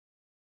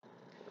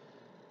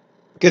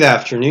Good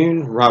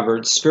afternoon,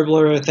 Robert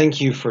Scribbler.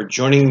 Thank you for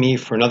joining me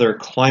for another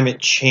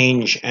climate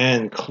change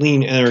and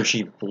clean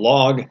energy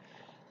blog.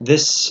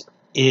 It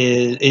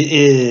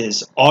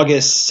is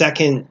August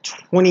 2nd,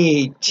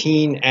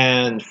 2018,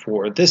 and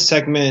for this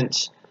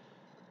segment,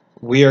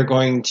 we are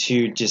going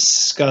to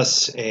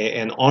discuss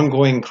an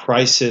ongoing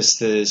crisis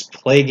that is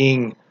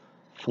plaguing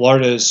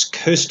Florida's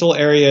coastal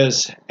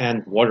areas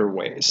and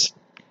waterways.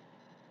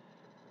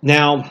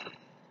 Now,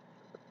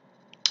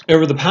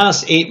 over the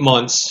past 8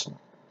 months,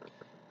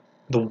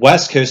 the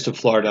west coast of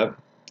Florida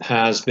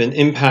has been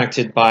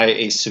impacted by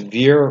a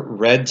severe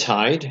red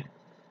tide,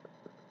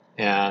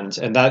 and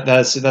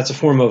that's a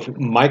form of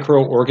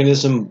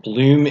microorganism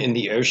bloom in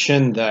the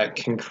ocean that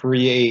can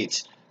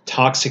create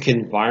toxic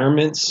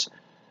environments,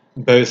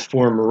 both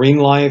for marine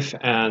life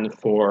and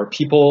for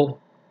people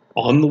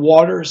on the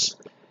waters.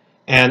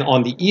 And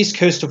on the east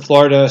coast of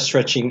Florida,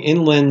 stretching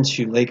inland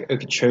to Lake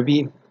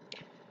Okeechobee,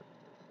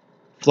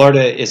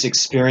 Florida is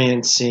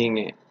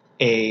experiencing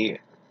a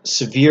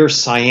severe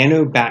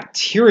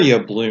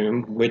cyanobacteria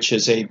bloom, which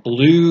is a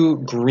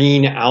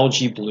blue-green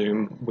algae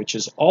bloom, which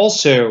is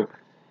also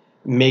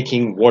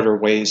making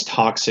waterways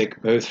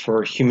toxic both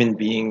for human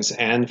beings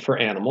and for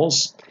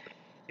animals.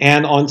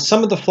 And on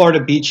some of the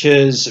Florida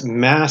beaches,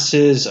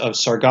 masses of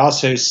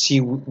Sargasso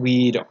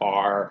seaweed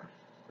are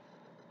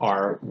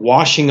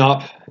washing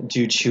up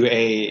due to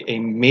a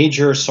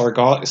major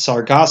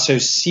Sargasso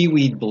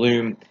seaweed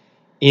bloom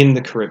in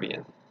the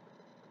Caribbean.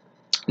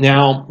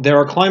 Now, there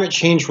are climate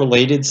change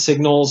related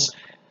signals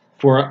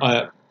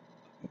for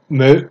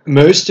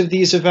most of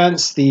these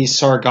events. The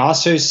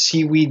Sargasso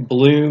seaweed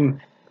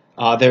bloom,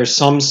 there's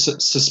some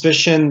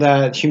suspicion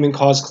that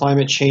human-caused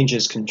climate change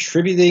is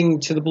contributing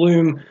to the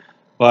bloom,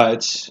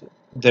 but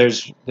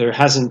there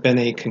hasn't been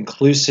a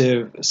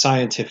conclusive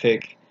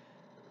scientific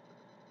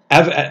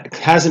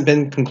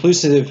evidence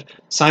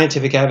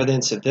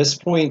at this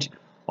point,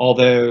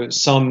 although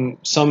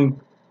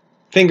some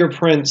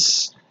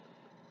fingerprints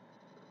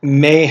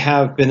may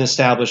have been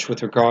established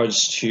with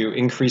regards to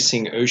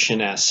increasing ocean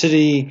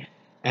acidity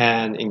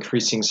and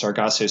increasing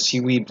Sargasso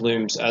seaweed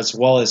blooms, as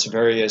well as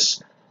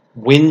various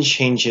wind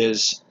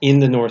changes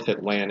in the North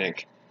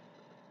Atlantic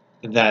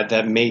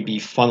that may be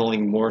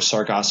funneling more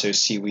Sargasso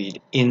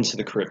seaweed into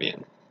the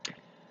Caribbean.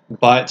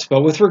 But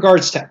with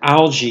regards to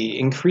algae,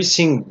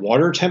 increasing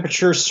water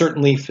temperature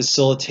certainly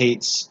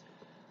facilitates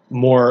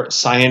more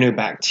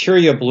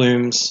cyanobacteria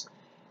blooms,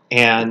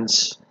 and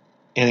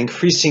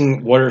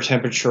increasing water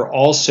temperature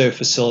also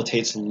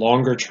facilitates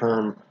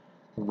longer-term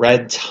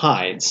red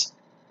tides.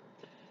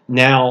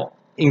 Now,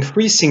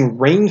 increasing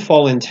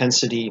rainfall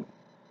intensity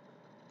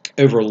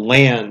over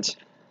land,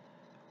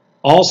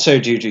 also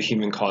due to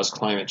human-caused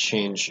climate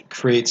change,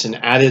 creates an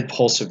added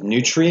pulse of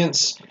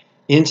nutrients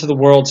into the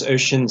world's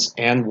oceans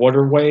and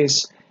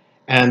waterways,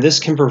 and this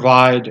can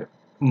provide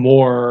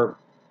more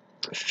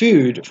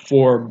food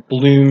for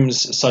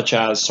blooms such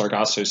as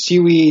Sargasso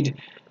seaweed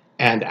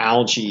and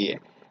algae.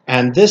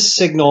 And this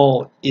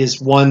signal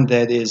is one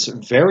that is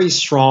very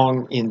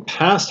strong in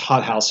past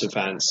hothouse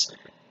events,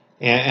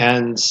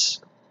 and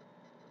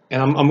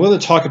I'm going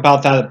to talk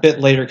about that a bit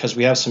later because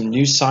we have some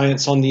new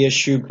science on the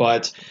issue.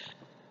 But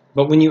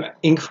when you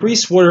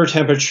increase water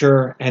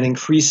temperature and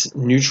increase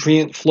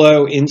nutrient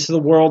flow into the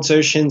world's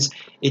oceans,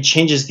 it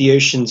changes the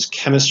ocean's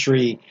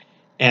chemistry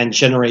and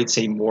generates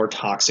a more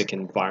toxic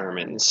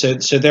environment. So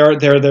there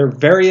are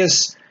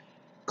various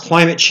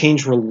climate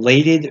change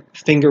related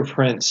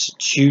fingerprints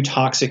to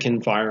toxic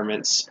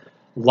environments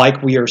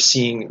like we are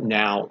seeing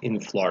now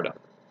in Florida.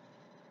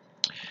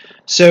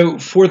 So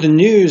for the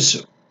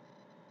news,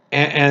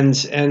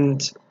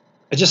 and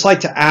I'd just like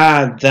to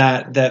add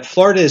that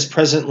Florida is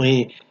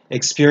presently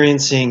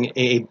experiencing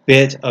a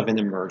bit of an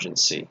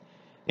emergency.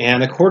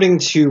 And according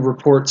to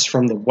reports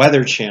from the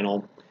Weather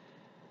Channel,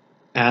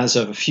 as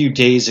of a few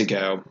days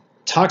ago,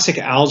 toxic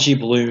algae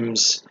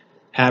blooms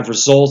have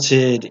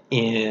resulted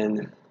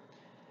in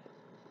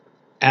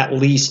at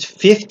least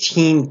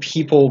 15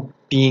 people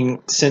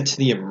being sent to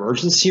the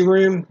emergency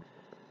room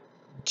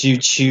due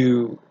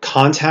to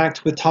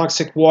contact with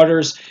toxic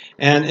waters.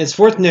 And it's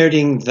worth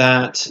noting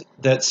that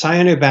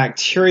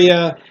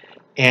cyanobacteria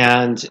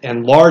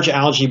and large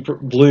algae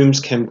blooms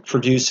can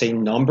produce a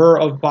number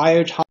of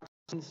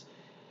biotoxins,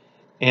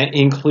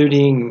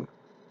 including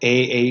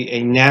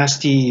a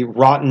nasty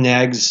rotten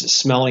eggs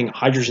smelling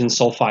hydrogen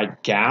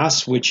sulfide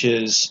gas, which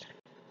is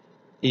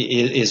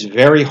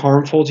very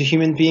harmful to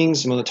human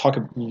beings. I'm going to talk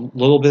a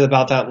little bit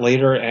about that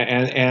later,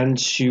 and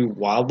to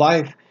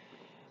wildlife.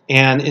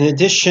 And in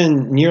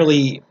addition,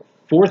 nearly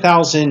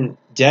 4,000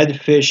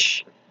 dead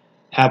fish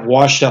have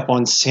washed up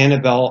on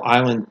Sanibel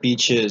Island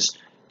beaches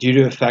due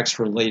to effects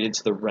related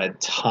to the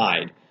red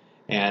tide.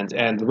 And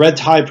the red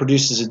tide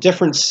produces a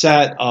different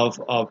set of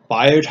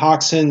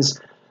biotoxins,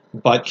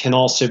 but can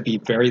also be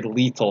very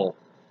lethal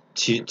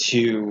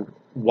to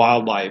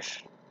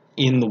wildlife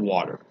in the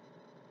water.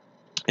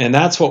 And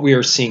that's what we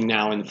are seeing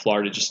now in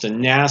Florida, just a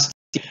nasty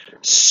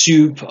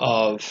soup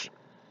of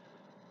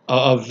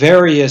of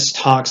various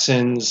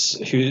toxins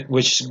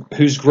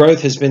whose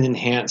growth has been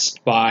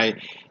enhanced by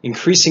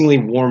increasingly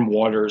warm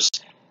waters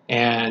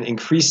and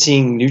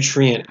increasing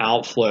nutrient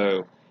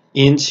outflow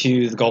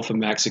into the Gulf of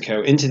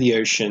Mexico, into the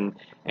ocean,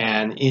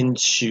 and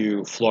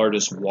into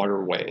Florida's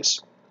waterways.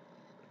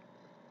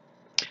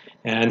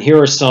 And here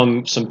are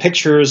some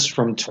pictures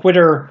from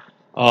Twitter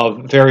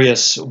of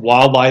various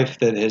wildlife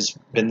that has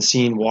been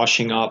seen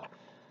washing up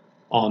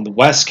on the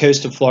west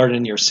coast of Florida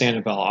near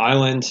Sanibel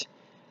Island,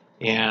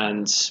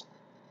 and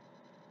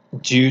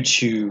due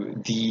to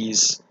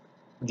these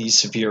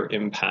severe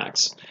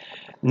impacts.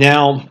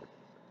 Now,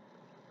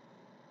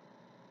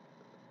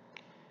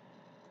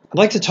 I'd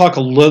like to talk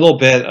a little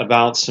bit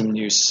about some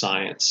new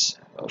science.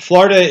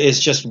 Florida is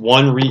just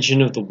one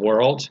region of the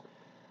world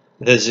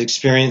that is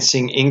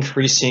experiencing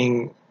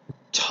increasing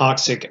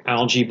toxic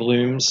algae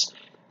blooms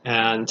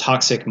and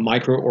toxic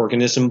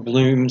microorganism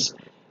blooms,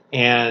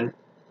 and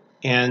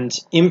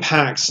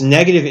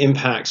negative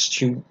impacts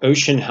to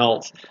ocean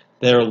health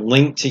that are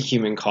linked to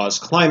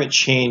human-caused climate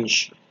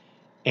change,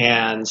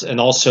 and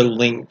also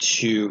linked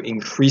to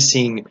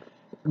increasing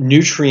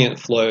nutrient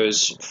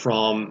flows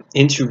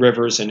into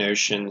rivers and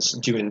oceans,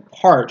 due in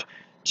part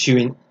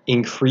to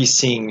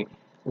increasingly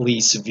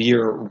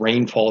severe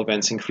rainfall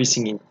events,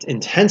 increasing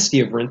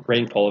intensity of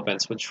rainfall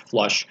events, which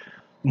flush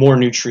more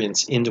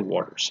nutrients into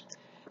waters.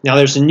 Now,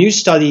 there's a new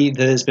study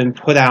that has been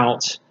put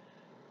out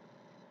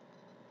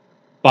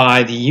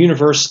by the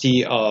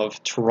University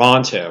of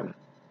Toronto,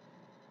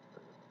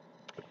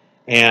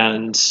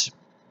 and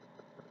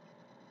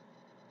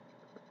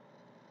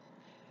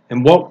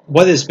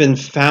what has been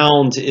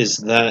found is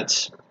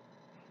that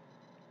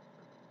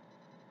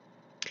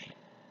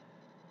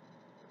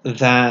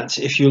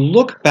if you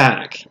look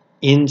back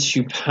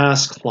into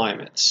past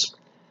climates,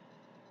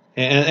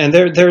 and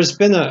there's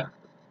been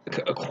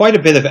quite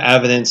a bit of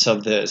evidence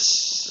of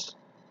this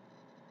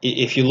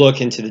if you look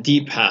into the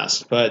deep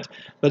past, but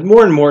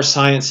more and more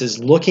science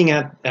is looking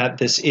at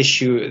this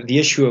issue, the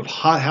issue of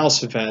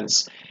hothouse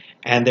events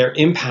and their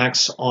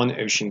impacts on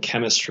ocean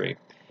chemistry.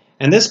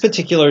 And this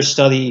particular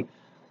study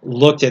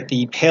looked at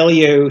the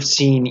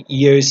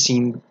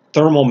Paleocene-Eocene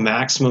thermal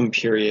maximum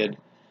period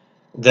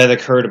that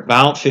occurred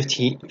about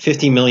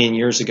 50 million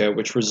years ago,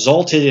 which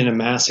resulted in a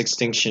mass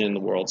extinction in the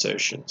world's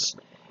oceans.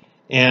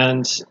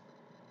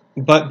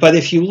 But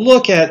if you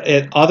look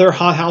at other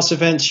hothouse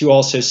events, you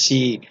also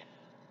see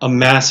a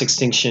mass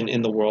extinction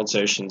in the world's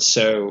oceans.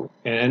 So,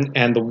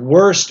 and the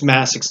worst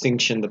mass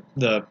extinction,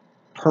 the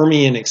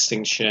Permian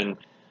extinction,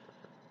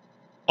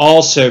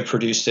 also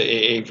produced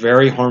a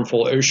very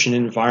harmful ocean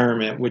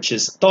environment, which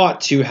is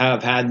thought to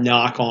have had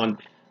knock-on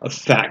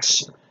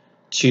effects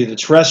to the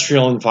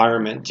terrestrial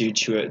environment due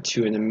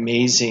to an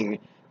amazing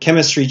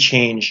chemistry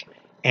change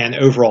and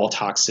overall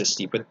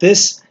toxicity. But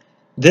this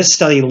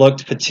study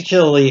looked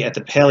particularly at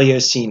the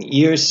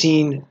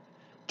Paleocene-Eocene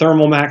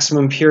thermal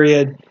maximum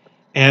period,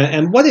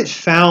 and what it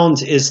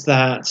found is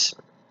that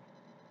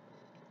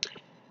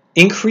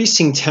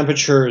increasing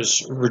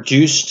temperatures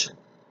reduced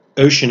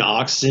ocean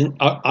oxygen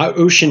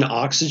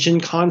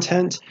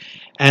content,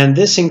 and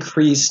this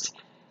increased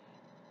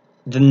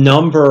the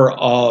number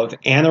of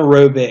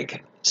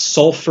anaerobic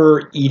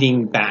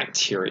sulfur-eating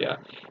bacteria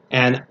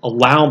and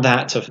allowed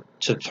that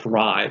to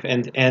thrive.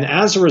 And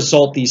as a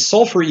result, these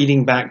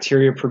sulfur-eating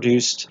bacteria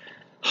produced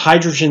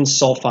hydrogen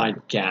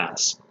sulfide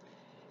gas.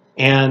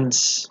 And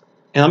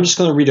I'm just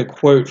going to read a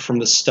quote from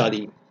the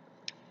study.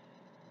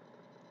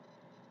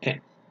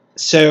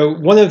 So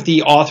one of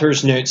the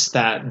authors notes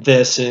that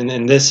this,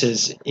 and this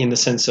is in the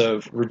sense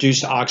of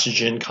reduced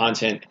oxygen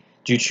content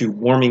due to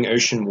warming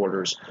ocean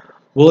waters,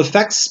 will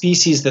affect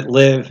species that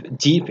live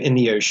deep in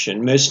the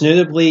ocean. Most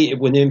notably, it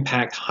would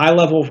impact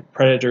high-level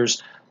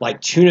predators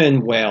like tuna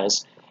and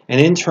whales, and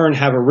in turn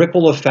have a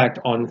ripple effect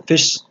on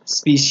fish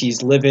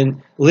species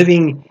living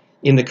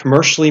in the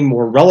commercially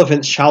more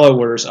relevant shallow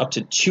waters up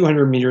to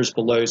 200 meters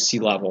below sea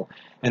level,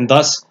 and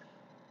those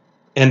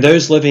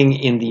living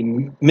in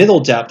the middle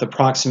depth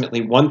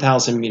approximately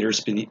 1,000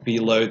 meters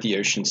below the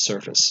ocean's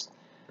surface.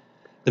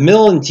 The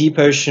middle and deep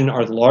ocean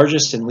are the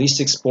largest and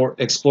least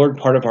explored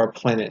part of our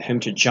planet, home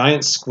to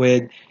giant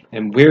squid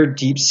and weird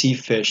deep-sea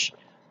fish,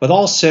 but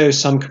also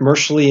some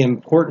commercially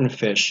important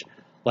fish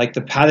like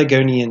the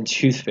Patagonian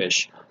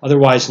toothfish,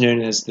 otherwise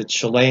known as the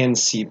Chilean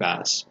sea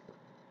bass.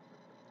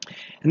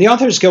 And the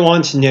authors go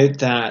on to note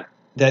that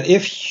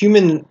if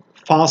human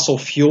fossil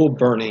fuel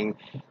burning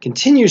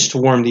continues to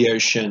warm the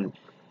ocean,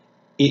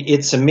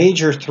 it's a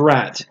major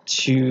threat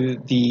to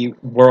the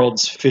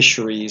world's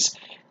fisheries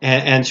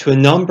and to a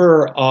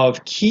number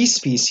of key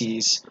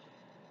species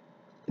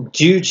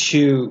due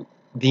to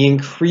the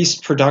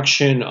increased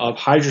production of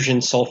hydrogen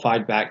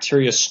sulfide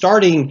bacteria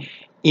starting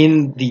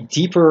in the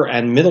deeper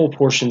and middle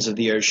portions of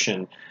the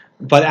ocean.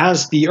 But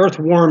as the Earth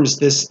warms,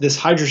 this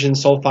hydrogen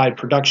sulfide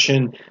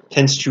production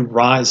tends to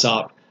rise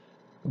up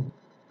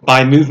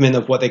by movement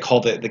of what they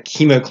call the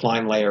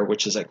chemocline layer,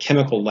 which is a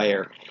chemical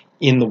layer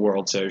in the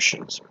world's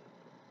oceans.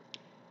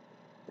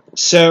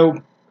 So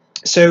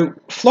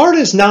Florida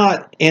is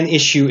not an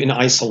issue in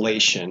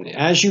isolation.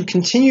 As you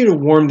continue to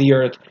warm the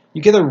Earth,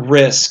 you get a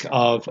risk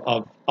of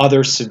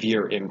other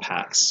severe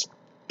impacts.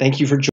 Thank you for joining.